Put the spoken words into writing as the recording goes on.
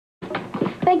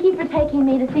Thank you for taking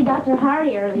me to see Dr.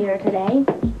 Hardy earlier today.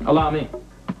 Allow me.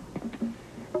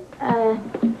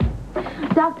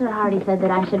 Dr. Hardy said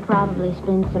that I should probably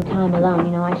spend some time alone.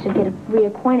 You know, I should get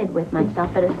reacquainted with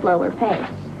myself at a slower pace.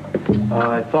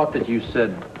 I thought that you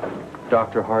said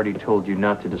Dr. Hardy told you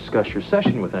not to discuss your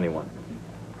session with anyone.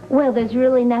 Well, there's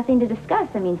really nothing to discuss.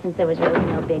 I mean, since there was really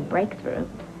no big breakthrough.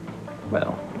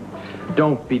 Well,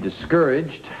 don't be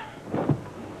discouraged.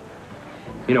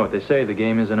 You know what they say, the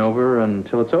game isn't over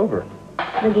until it's over.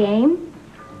 The game?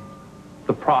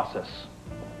 The process.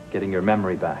 Getting your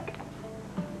memory back.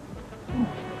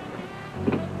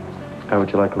 How would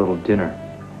you like a little dinner?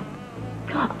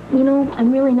 You know,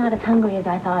 I'm really not as hungry as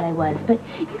I thought I was, but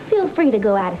you feel free to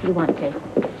go out if you want to.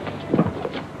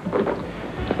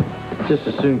 Just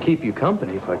as soon keep you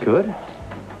company if I could.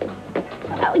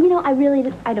 Oh, you know,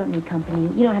 I don't need company.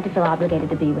 You don't have to feel obligated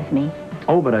to be with me.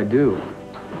 Oh, but I do.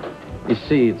 You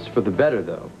see, it's for the better,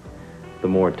 though. The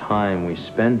more time we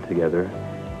spend together,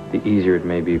 the easier it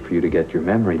may be for you to get your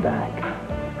memory back.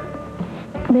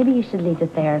 Maybe you should leave the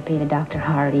therapy to Dr.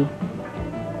 Hardy.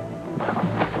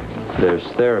 There's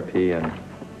therapy, and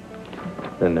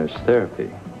then there's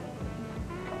therapy.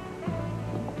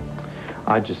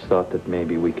 I just thought that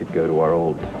maybe we could go to our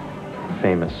old,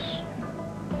 famous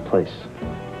place.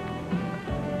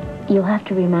 You'll have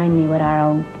to remind me what our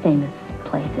old, famous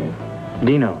place is.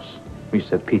 Dino's. We used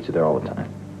to have pizza there all the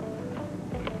time.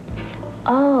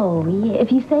 Oh, yeah, if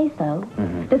you say so.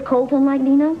 Mm-hmm. Does Colton like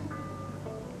Dino's?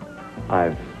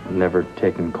 I've never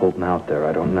taken Colton out there.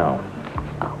 I don't know.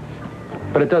 Oh.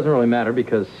 But it doesn't really matter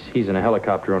because he's in a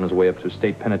helicopter on his way up to a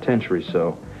state penitentiary,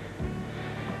 so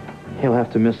he'll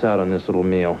have to miss out on this little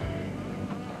meal.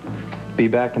 Be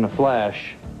back in a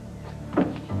flash.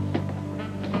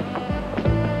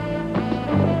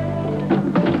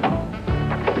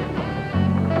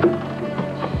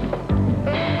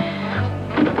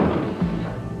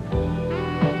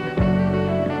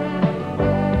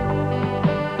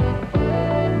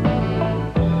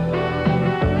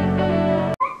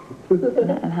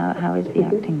 And how is the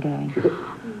acting going?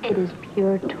 It is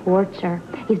pure torture.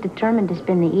 He's determined to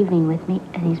spend the evening with me,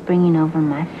 and he's bringing over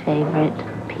my favorite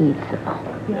pizza.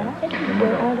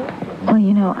 Well,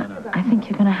 you know, I think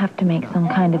you're going to have to make some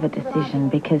kind of a decision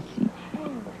because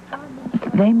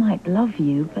they might love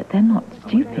you, but they're not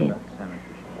stupid.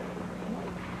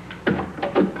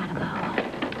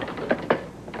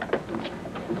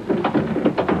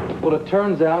 Well, it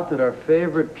turns out that our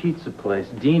favorite pizza place,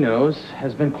 Dino's,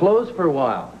 has been closed for a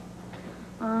while.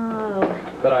 Oh.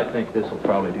 But I think this will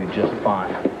probably do just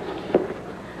fine.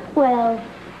 Well,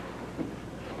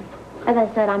 as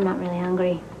I said, I'm not really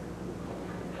hungry.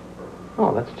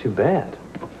 Oh, that's too bad.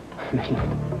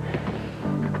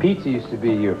 Pizza used to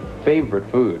be your favorite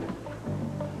food.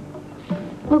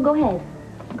 Well, go ahead.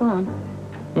 Go on.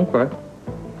 Okay.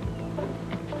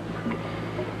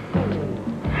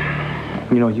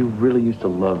 You know, you really used to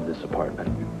love this apartment.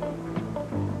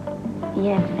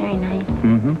 Yeah, it's very nice.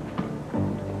 Mm-hmm.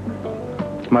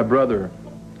 My brother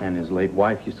and his late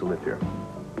wife used to live here.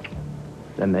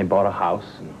 Then they bought a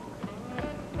house,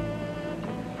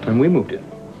 and we moved in.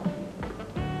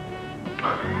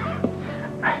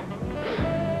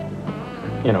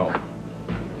 You know,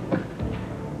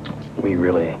 we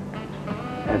really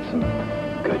had some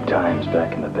good times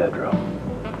back in the bedroom.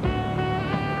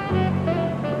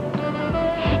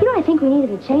 You know, I think we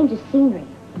needed a change of scenery.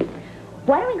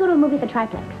 Why don't we go to a movie at the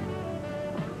Triplex?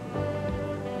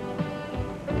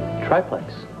 Triplex?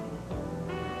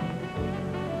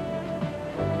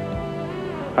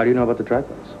 How do you know about the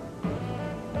Triplex?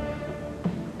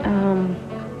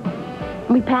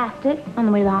 We passed it on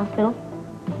the way to the hospital.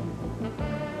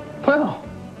 Well,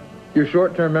 your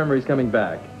short-term memory's coming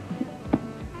back.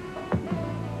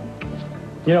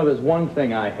 You know, there's one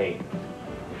thing I hate.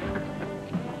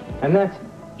 And that's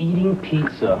eating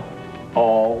pizza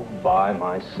all by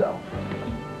myself.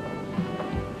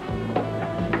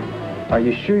 Are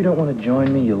you sure you don't want to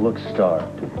join me? You look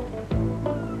starved.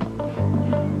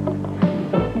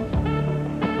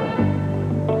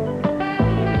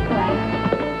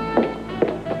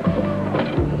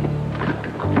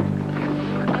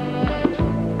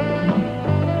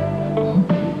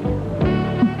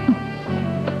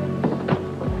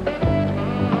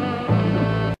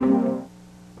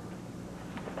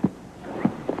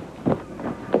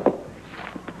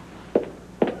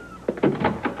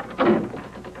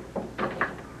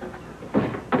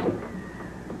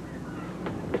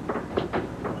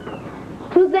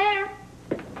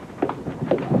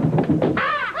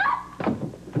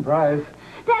 Surprise.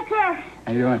 Decker!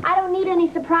 How you doing? I don't need any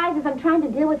surprises. I'm trying to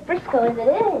deal with Frisco as it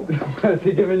is. Is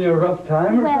he giving you a rough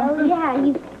time or something?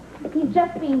 Well, yeah, He's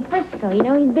just being Frisco. You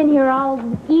know, he's been here all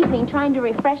evening trying to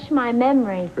refresh my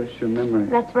memory. Refresh your memory.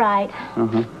 That's right.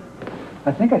 Uh-huh.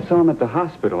 I think I saw him at the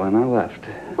hospital, and I left.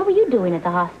 What were you doing at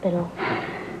the hospital?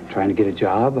 Trying to get a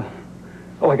job.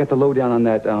 Oh, I got the lowdown on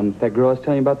that girl I was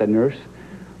telling you about, that nurse.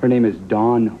 Her name is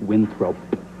Dawn Winthrop.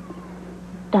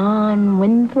 Dawn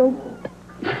Winthrop?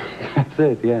 That's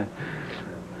it, yeah.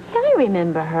 Yeah, I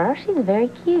remember her. She's very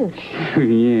cute.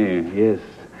 Yeah, yes.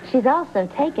 She's also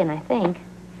taken, I think.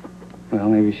 Well,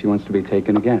 maybe she wants to be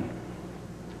taken again.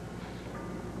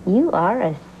 You are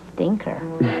a stinker.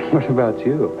 What about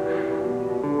you?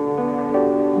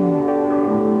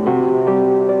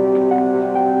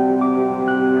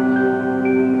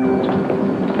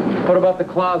 What about the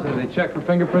closet? Have they checked for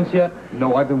fingerprints yet?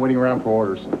 No, I've been waiting around for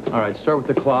orders. All right, start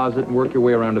with the closet and work your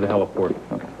way around to the heliport.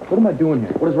 Okay. What am I doing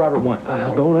here? What does Robert want?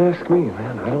 Don't ask me,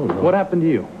 man. I don't know. What happened to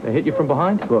you? They hit you from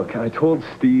behind? Look, I told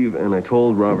Steve and I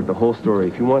told Robert the whole story.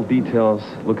 If you want details,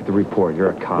 look at the report. You're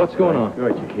a cop. What's going on?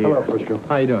 Good, you Hello, Frisco.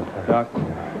 How you doing, Doc?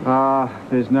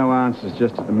 There's no answers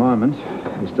just at the moment.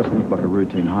 This doesn't look like a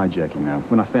routine hijacking now.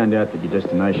 When I found out that your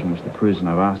destination was the prison,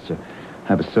 I've asked to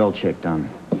have a cell check done.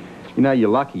 You know, you're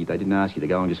lucky they didn't ask you to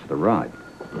go on just for the ride.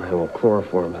 Yeah, well,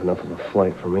 chloroform's enough of a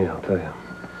flight for me, I'll tell you.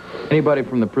 Anybody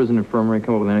from the prison infirmary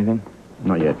come up with anything?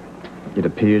 Not yet. It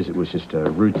appears it was just a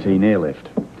routine airlift.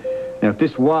 Now, if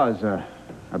this was a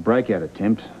breakout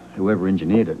attempt, whoever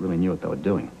engineered it really knew what they were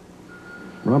doing.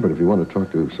 Robert, if you want to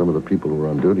talk to some of the people who were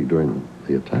on duty during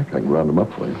the attack, I can round them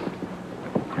up for you.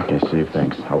 Okay, Steve,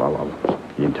 thanks. I'll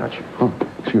be in touch. Oh,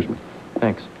 excuse me.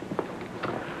 Thanks.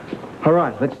 All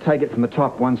right, let's take it from the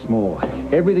top once more.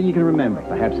 Everything you can remember.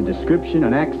 Perhaps a description,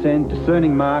 an accent,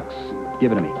 discerning marks.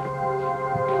 Give it to me.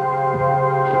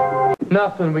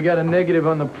 Nothing. We got a negative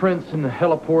on the prints in the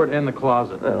heliport and the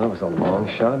closet. Well, that was a long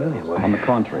shot anyway. On the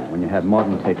contrary, when you have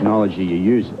modern technology, you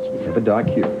use it. You never die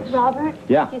curious. Robert?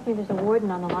 Yeah? Excuse me, there's a warden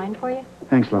on the line for you.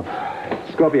 Thanks, love.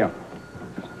 Scorpio.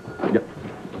 Yep.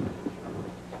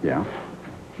 Yeah?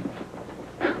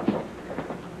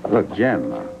 Look,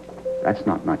 Jem, that's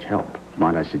not much help.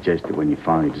 Might I suggest that when you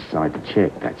finally decide to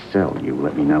check that cell, you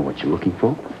let me know what you're looking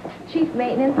for? Chief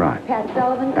Maintenance. Right. Pat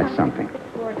Sullivan. That's something.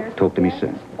 Talk to me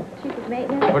soon. Chief of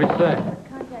Maintenance. What do you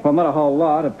say? Well, not a whole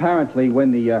lot. Apparently,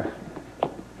 when the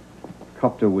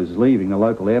copter was leaving, the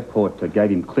local airport gave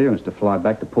him clearance to fly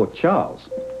back to Port Charles.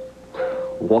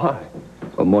 Why?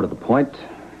 Well, more to the point,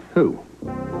 who?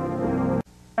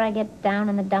 I get down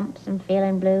in the dumps and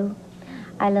feeling blue.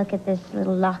 I look at this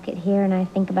little locket here and I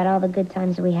think about all the good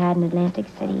times we had in Atlantic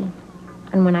City.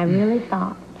 And when I really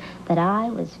thought that I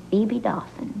was Phoebe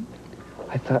Dawson.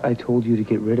 I thought I told you to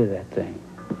get rid of that thing.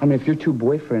 I mean, if your two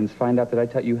boyfriends find out that I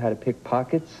taught you how to pick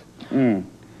pockets... I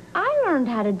learned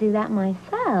how to do that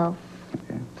myself.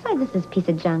 Okay. Besides, this is a piece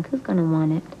of junk. Who's going to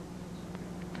want it?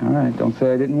 All right, don't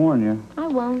say I didn't warn you. I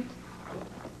won't.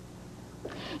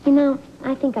 You know,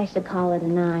 I think I should call it a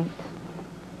night.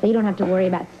 So you don't have to worry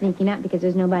about sneaking out because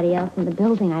there's nobody else in the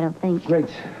building, I don't think. Great.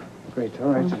 Great,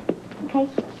 all right. Okay,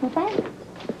 well, thanks.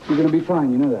 You're going to be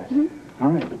fine, you know that. Mm-hmm.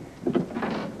 All right.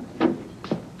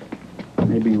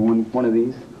 Maybe one of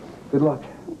these. Good luck.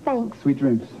 Thanks. Sweet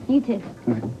dreams. You too.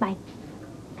 All right. Bye.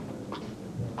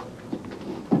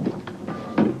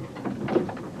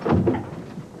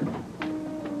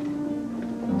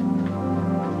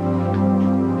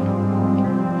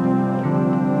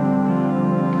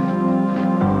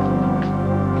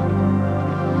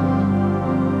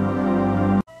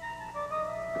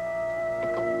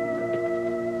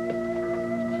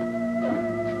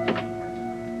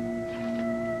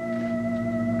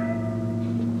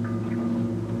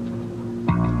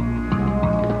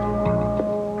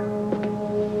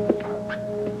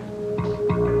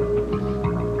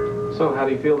 So, how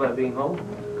do you feel about being home?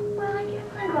 Well, I guess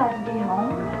I'm glad to be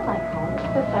home. I like home.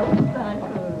 But that was fun.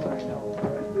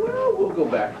 Well, we'll go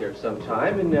back there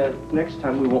sometime, and next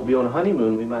time we won't be on a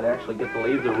honeymoon. We might actually get to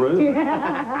leave the room.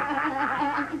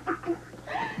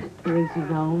 Teresa's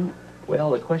home.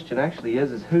 Well, the question actually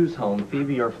is who's home,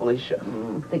 Phoebe or Felicia?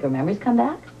 Think her memories come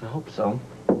back? I hope so.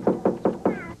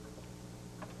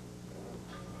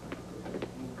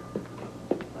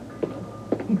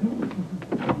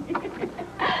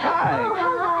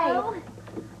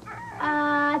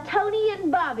 Tony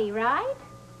and Bobbi, right?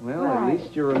 Well, at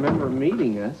least you remember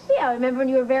meeting us. Yeah, I remember when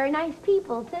you were very nice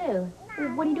people, too.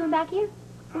 What are you doing back here?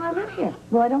 Well, I live here.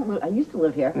 Well, I don't live. I used to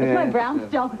live here. It's my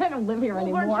brownstone. I don't live here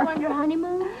anymore. Weren't you on your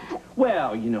honeymoon?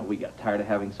 Well, you know, we got tired of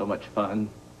having so much fun.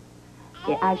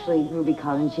 Yeah, actually, Ruby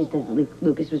called and she said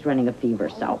Lucas was running a fever,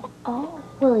 so. Oh,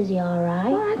 well, is he all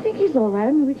right? Well, I think he's all right.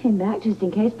 I mean, we came back just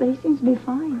in case, but he seems to be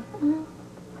fine.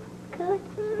 Good.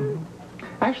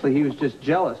 I Actually, he was just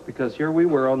jealous because here we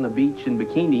were on the beach in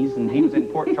bikinis and he was in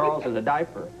Port Charles in a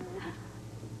diaper.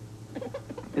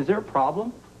 Is there a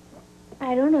problem?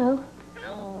 I don't know.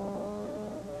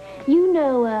 You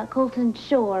know Colton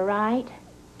Shore, right?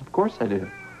 Of course I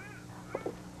do.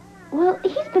 Well,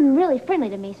 he's been really friendly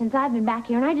to me since I've been back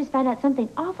here, and I just found out something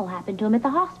awful happened to him at the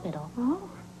hospital. Oh,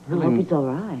 Really? I hope he's all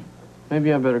right.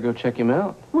 Maybe I better go check him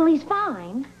out. Well, he's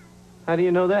fine. How do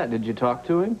you know that? Did you talk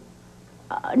to him?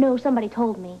 No, somebody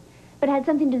told me. But it had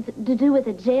something to do with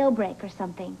a jailbreak or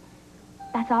something.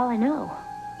 That's all I know.